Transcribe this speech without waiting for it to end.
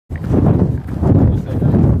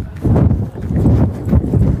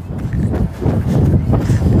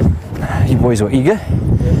boys were eager.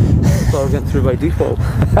 So I'll get through by default.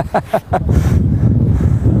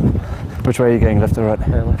 Which way are you going, left or right?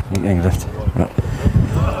 Left. You're going left. Right.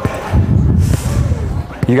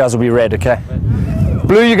 You guys will be red, okay?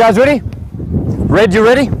 Blue, you guys ready? Red, you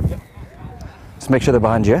ready? Just make sure they're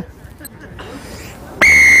behind you.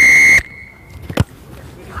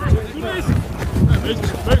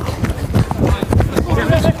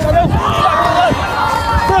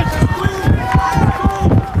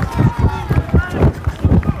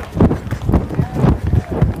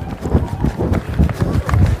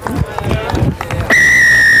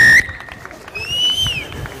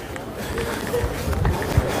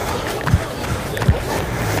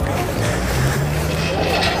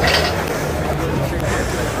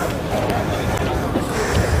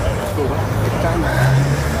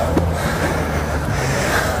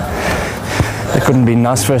 Couldn't be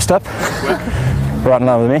nice first up. Right in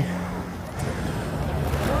line with me.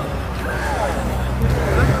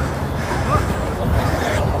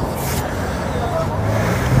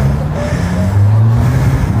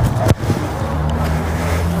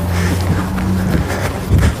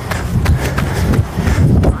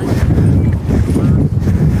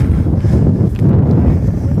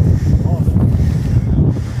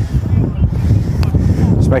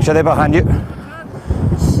 Just make sure they're behind you.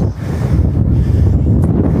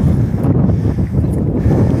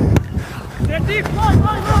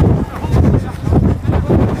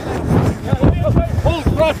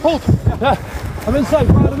 Hold! Yeah, I'm inside,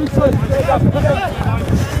 Brad, I'm inside.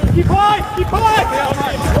 Keep high! Keep high!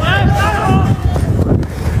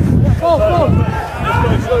 Go!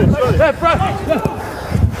 Slow. There, Brad!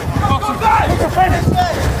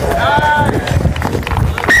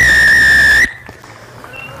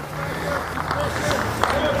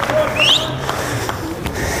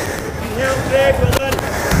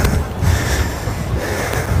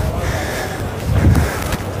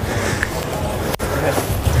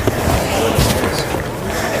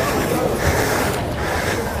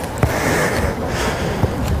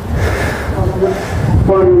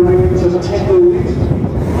 Boroughmuir to 10 lead.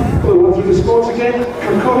 We'll through the scores again.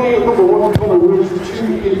 Kirkcaldy number 1, Boroughmuir,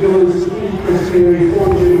 2 Ian Villas, 3 Chris Terry, 4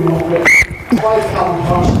 Jimmy Moffat, 5 Callum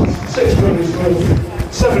Parsons, 6 Brendan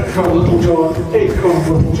Smith, 7 Carl Littlejohn, 8 Colin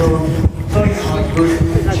Littlejohn, 9 Mike Group,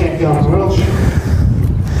 10 Gavin Welsh.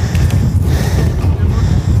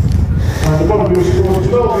 The Boroughmuir scores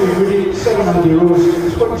 12 Ian Moody, 7 Andy Rose,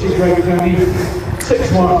 20 Greg Kenny,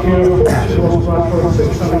 6 Mark here, 42 Ross Bradford,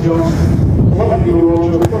 6 Sammy Johnson, 11 Neil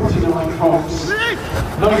Roger, 49 Cox,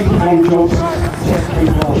 9 Paul Jobs, 10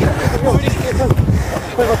 Pete Walsh.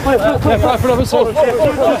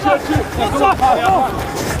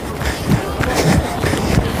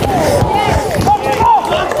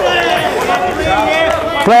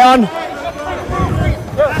 Play on!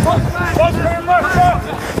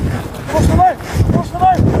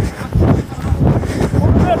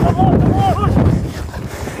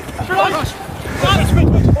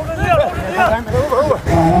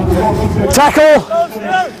 Tackle!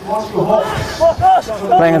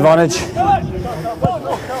 Playing advantage.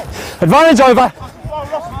 Advantage over.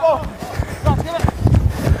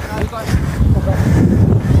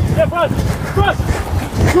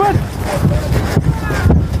 Good!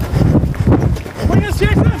 Bring us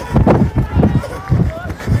here,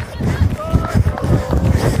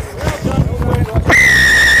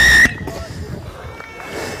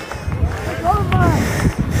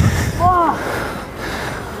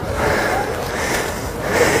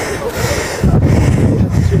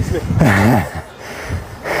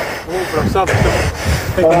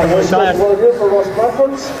 For Ross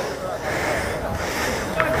Bradford.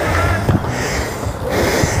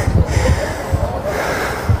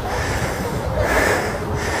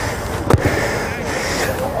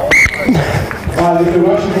 The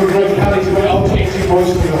Russian for Greg Kelly to win all 18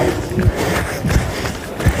 points tonight.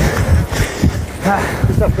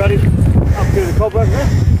 Good stuff, Brady. Up to the cob right there. I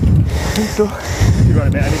think so. You're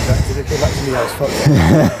right, mate. I need that because it came back to me. I was fucked.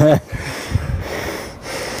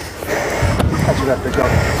 Catch you that big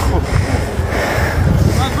dog.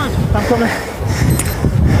 I'm coming.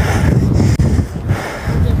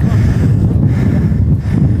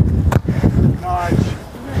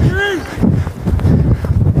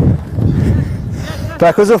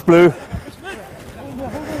 Tackles off Blue.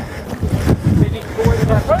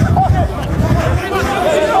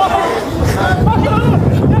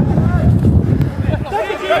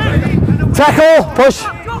 Tackle, push.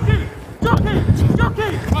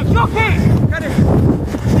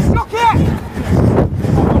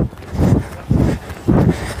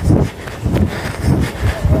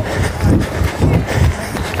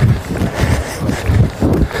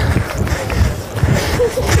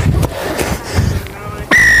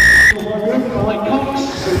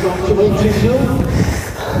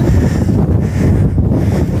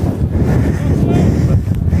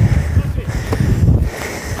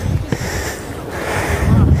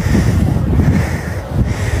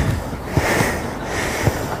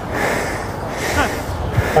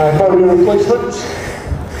 replacements.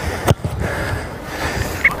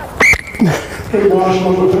 Kid Marsh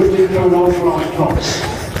number 15 going on for eye drops.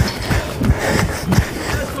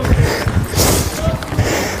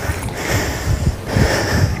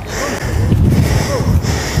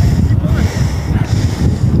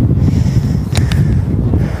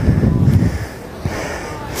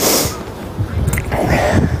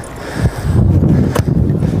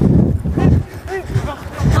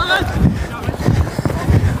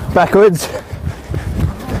 Backwards.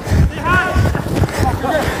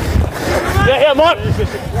 Yeah, Mark.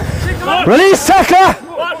 Release, tackler!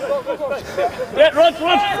 Yeah, Rod.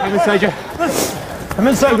 I'm inside you. I'm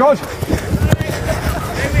inside, Rod.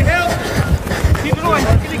 Keep it on.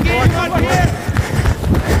 Get the game on here.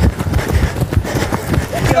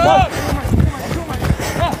 Get up.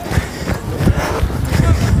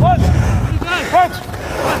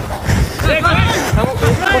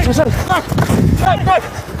 Watch yourself.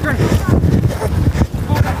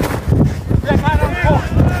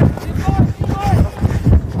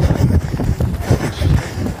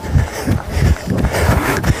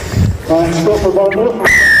 Let's go for Boroughmuir.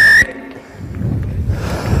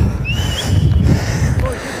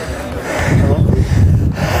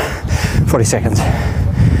 40 seconds.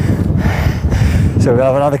 So we'll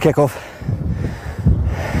have another kick-off.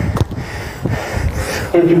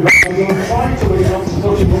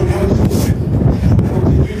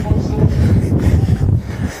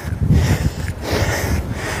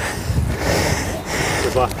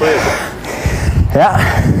 Yeah.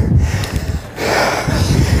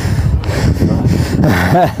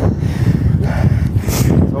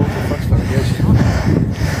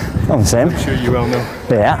 I'm the same. I'm sure you well know.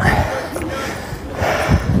 Yeah.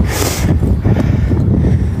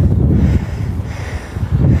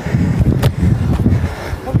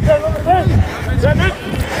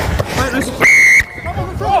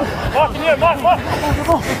 Mark in here, Mark.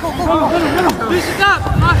 This is up.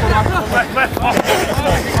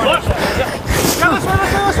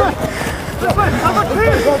 This way.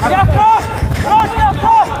 Get across.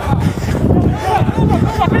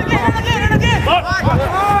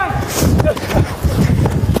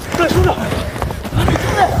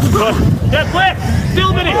 Get clear.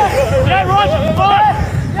 Still minute. Get Rod.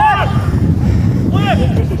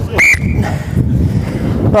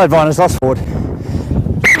 No advantage, lost forward.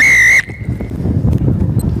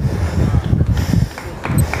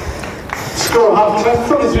 Score half time,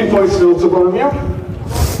 23 points to Boroughmuir.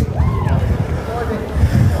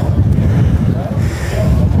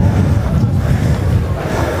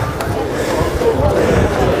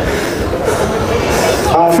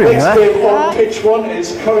 Next game on pitch 1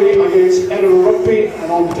 is Curry against Edinburgh Rugby,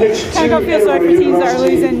 and on pitch 2 I got feel sorry for teams that are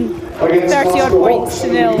losing 30 odd points to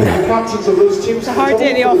nil. It's a hard day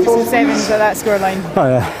at the office in sevens at that scoreline. Oh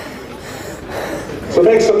yeah. So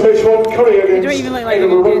next on pitch 1, Curry against don't even look like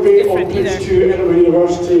Edinburgh they're Rugby, on different pitch either. 2 Edinburgh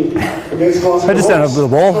University against Glasgow. I just stand up with the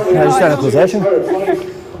ball. I just stand up possession.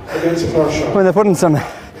 Against the first shot. I mean, they're putting some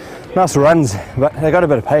nice runs, but they got a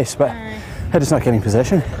bit of pace, but they're just not getting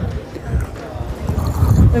possession.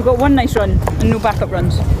 They've got one nice run and no backup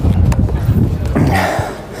runs.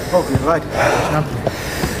 Oh, you're right.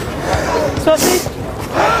 Stop, please.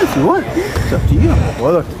 If you want. It's up to you. I'm not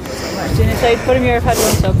bothered. Right, inside. Boroughmuir have had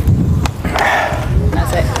one sub.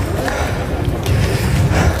 That's it.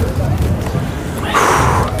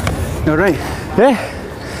 All right. Yeah,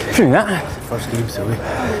 doing that. First game, so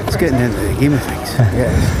it's getting into the game of things.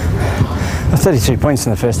 Yeah. 32 points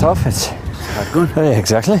in the first half. It's Hard going. yeah,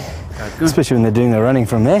 exactly. Especially when they're doing the running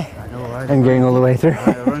from there and going all the way through.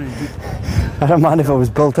 I don't mind if it was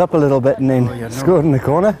built up a little bit and then scored in the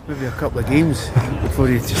corner. Maybe a couple of games before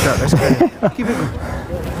you start this game. Keep it going.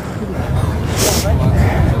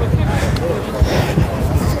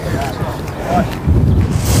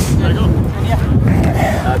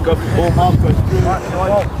 Go home half.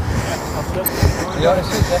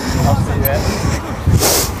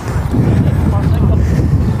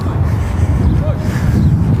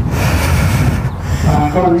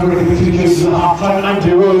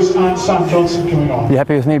 Andy Rose and Sam Johnson coming on. You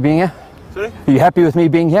happy with me being here? Sorry? Are you happy with me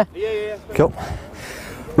being here? Yeah. Cool.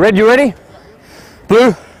 Red, you ready?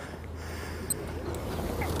 Blue?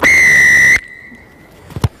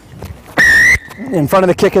 In front of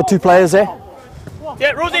the kicker, 2 players there.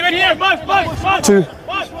 Yeah, Rosie, right here. Move. 2.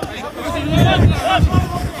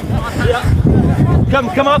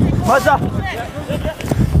 Come up. What's up?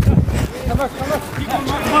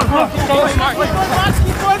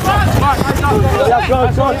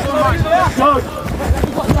 Go.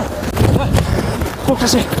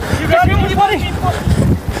 Focus it. You got it, buddy.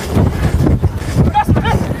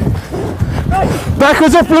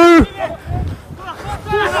 Backwards up, Blue!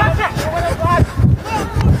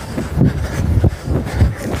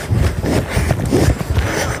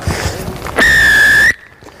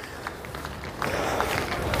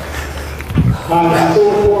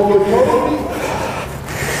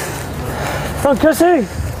 Come on, Chrissy!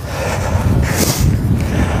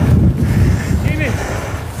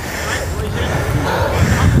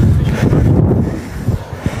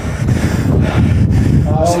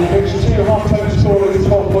 HT half-time score is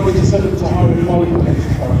 12.7 to 105 points.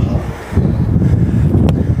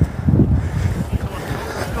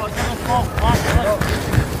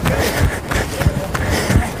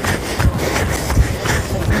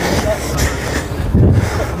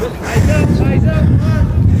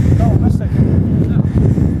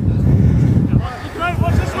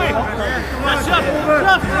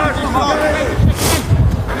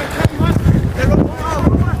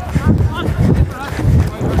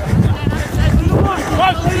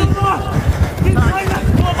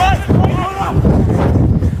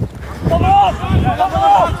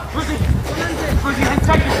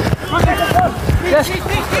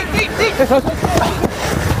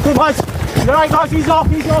 Good boys. You're right, guys. He's off.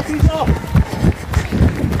 He's off. He's off.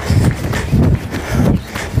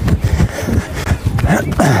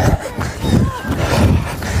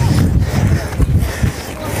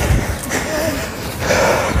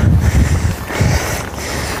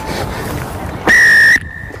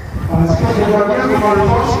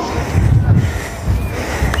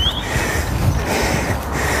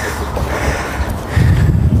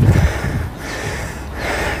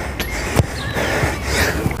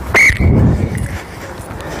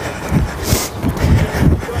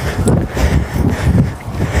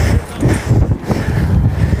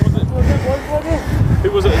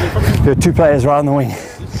 There are two players right on the wing.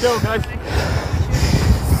 Let's go, guys.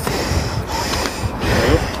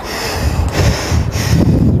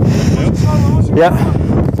 Yeah.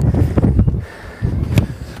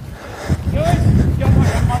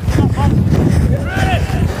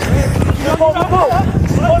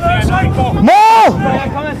 More!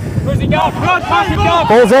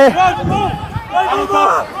 Ball's there.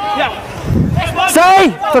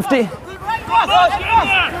 Say! 50.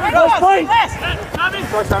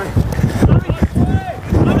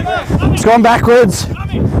 It's gone backwards.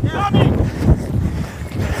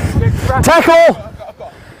 Tackle!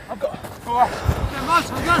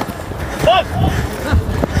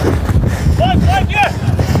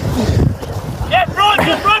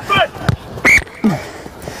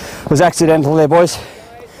 Was accidental there, boys.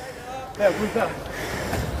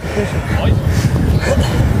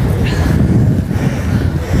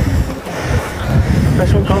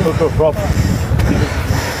 First one can't look up, Rob.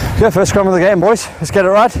 Yeah, first scrum of the game, boys. Let's get it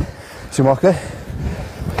right. Schumacher.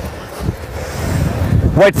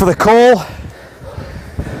 Wait for the call.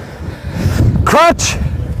 Crutch.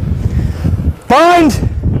 Bind.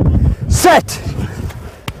 Set.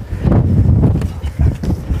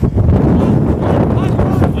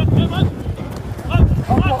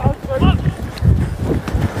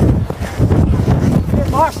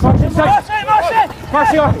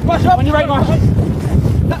 Marsh, on your right, Marsh. On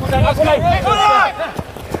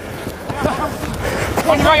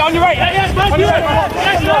your right, on your right. On your right.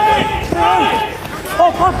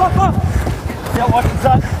 Oh. Yeah, watch the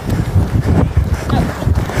side.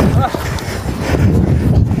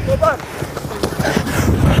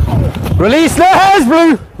 Release the hands,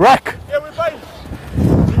 Blue. Rack. Yeah, we're fine.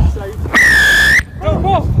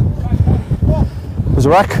 There's a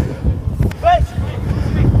rack.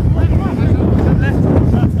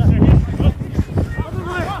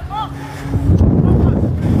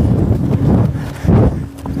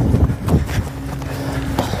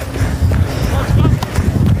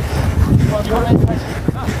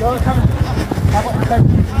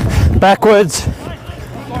 Backwards.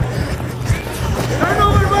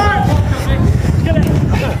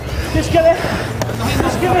 Just get it.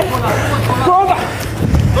 Go over.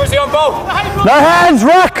 Lucy on ball. No hands,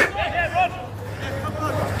 rack.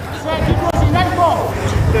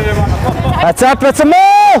 That's up, that's a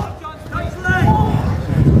more.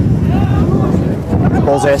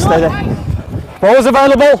 Ball's there, stay there. Ball's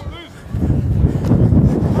available.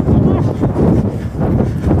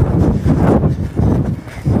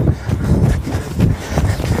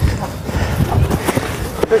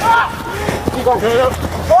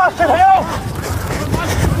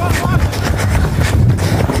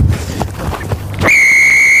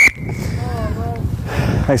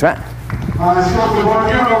 Thanks, Matt.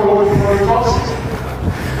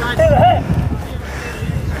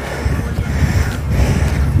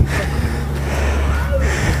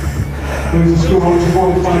 There's a score of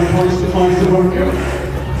 45 points to find the workout.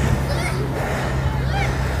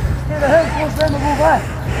 Get the head, close down the ball back.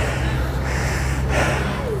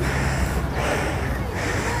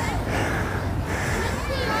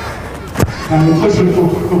 And the listen for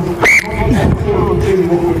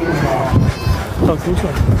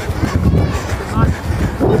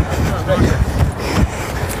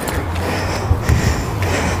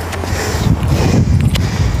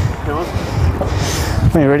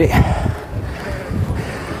Are you ready?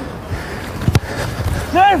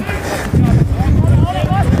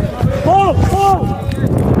 Ball!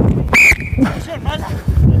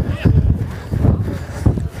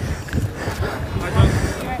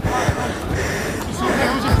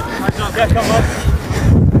 Yeah, come on.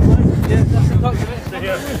 Yeah, that's the box of it. Stay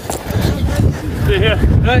here. Stay here.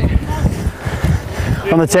 Right.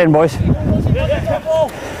 On the 10, boys. Have a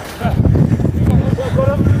ball.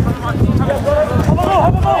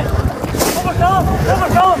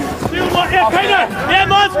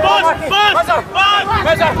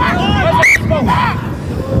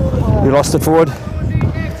 You lost it forward.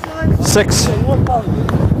 6.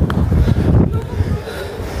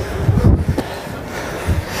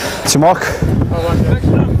 To mark.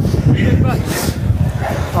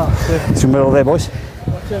 It's your middle there, boys.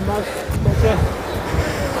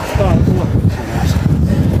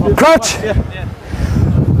 Crouch.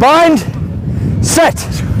 Bind. Set.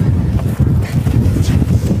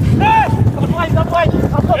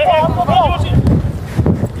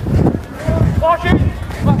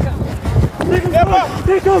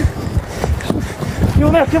 Take him!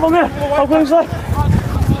 Give him there! I'll go inside!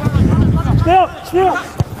 Stay up!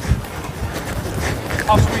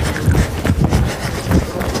 I'll squeeze.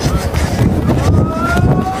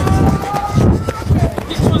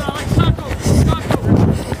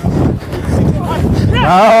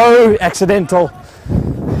 No, accidental.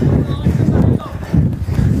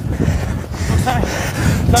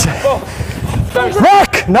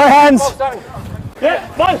 Rock! No hands!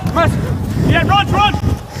 Yeah, run! Yeah, run!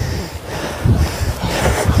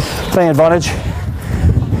 Playing advantage.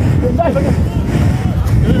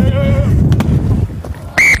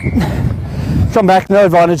 Come back, no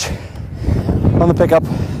advantage. On the pickup.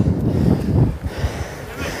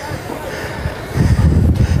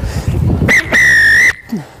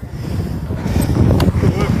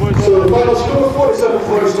 So the final score, 47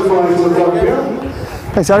 points to find the Boroughmuir.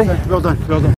 Thanks, Addy. Well done.